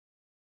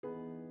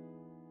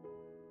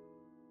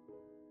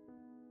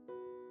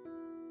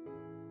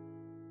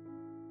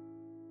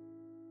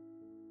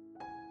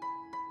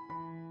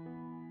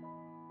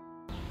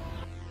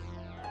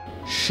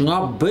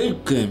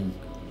Snabekin,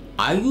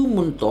 ayu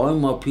mentoy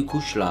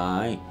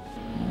mapikuslay,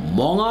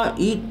 mga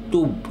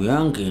itu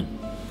biangkin.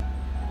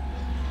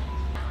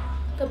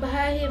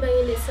 Kebahagiaan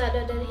bagi Lisa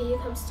dan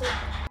hidup hamster.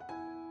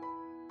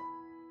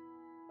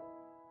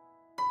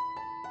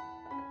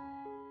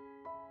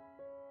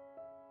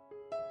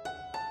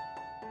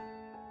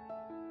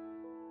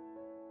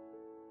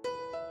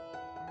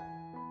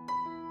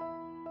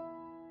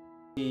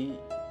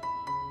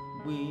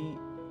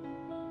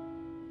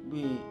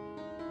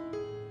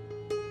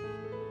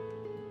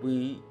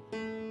 We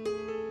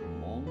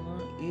mga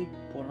it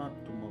pola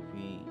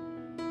tumapi.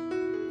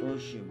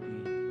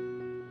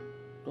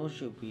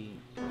 Toshibi.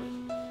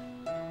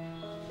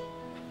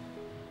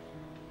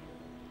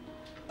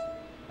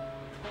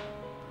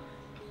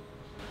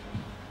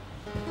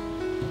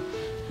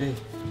 Hey,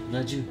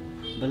 Raju,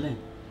 balik.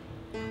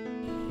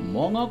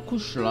 Mga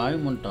kuslay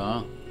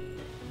menta.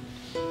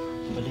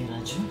 Balik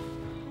Raju.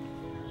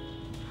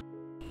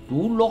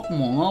 Tulok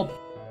mga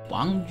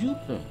pangjut.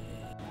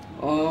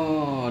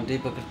 Oh, dia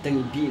pakai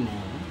ibi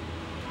ni.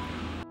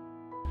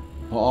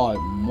 Hai,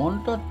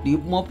 menta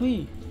tip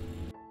mapi.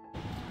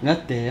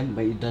 Ngate,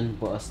 baidan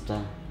po asta.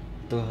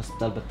 Tu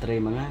hostel baterai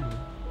mangan.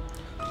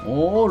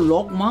 Oh,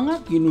 lok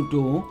mga kinu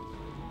tu.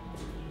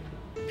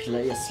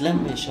 Pila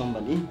Islam me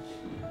shambali.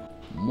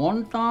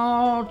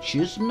 Monta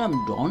chisnam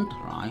don't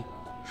try.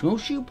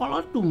 Shoshi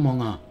pala tu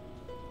mga.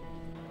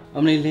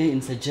 Amne le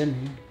insajan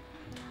hai.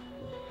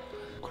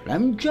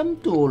 Krem jam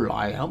tu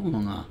layap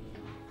mga.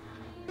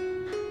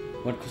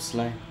 Wat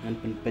kuslai ngan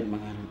penpet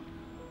mangan.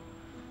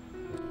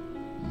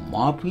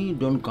 Mapi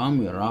don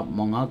kami rap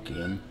mga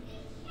kin.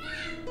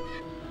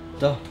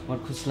 Toh, wat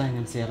kuslai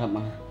ngan siarap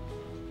mangan.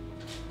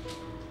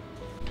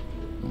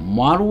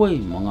 Marway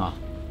mga.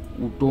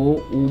 Uto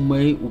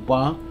umay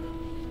upa.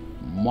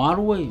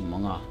 Marway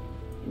mga.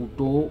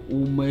 Uto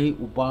umay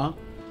upa.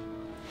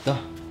 Toh,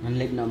 ngan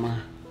lek nak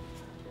mangan.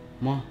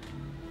 Mo,